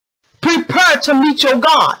to meet your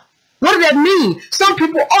God. What does that mean? Some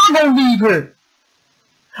people are going to leave here.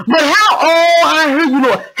 But how? Oh, I hear you,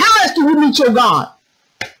 Lord. How else do you meet your God?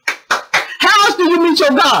 How else do you meet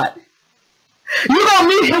your God? You going to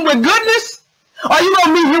meet him with goodness? Or you going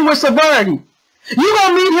to meet him with severity? You going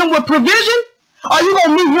to meet him with provision? Or you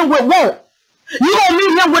going to meet him with want? You going to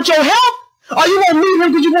meet him with your health? Or you going to meet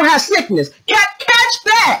him because you're going to have sickness? Catch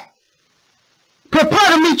that.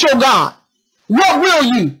 Prepare to meet your God. What will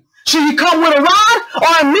you? Should you come with a rod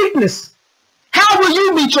or in meekness? How will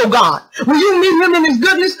you meet your God? Will you meet him in his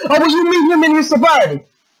goodness or will you meet him in his severity?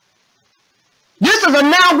 This is a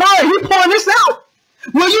now word. He's pouring this out.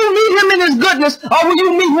 Will you meet him in his goodness or will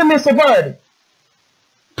you meet him in severity?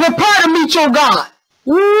 Prepare to meet your God.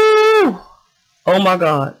 Woo! Oh my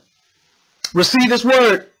God. Receive this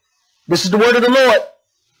word. This is the word of the Lord.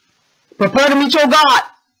 Prepare to meet your God.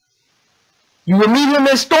 You will meet him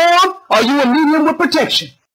in storm or you will meet him with protection.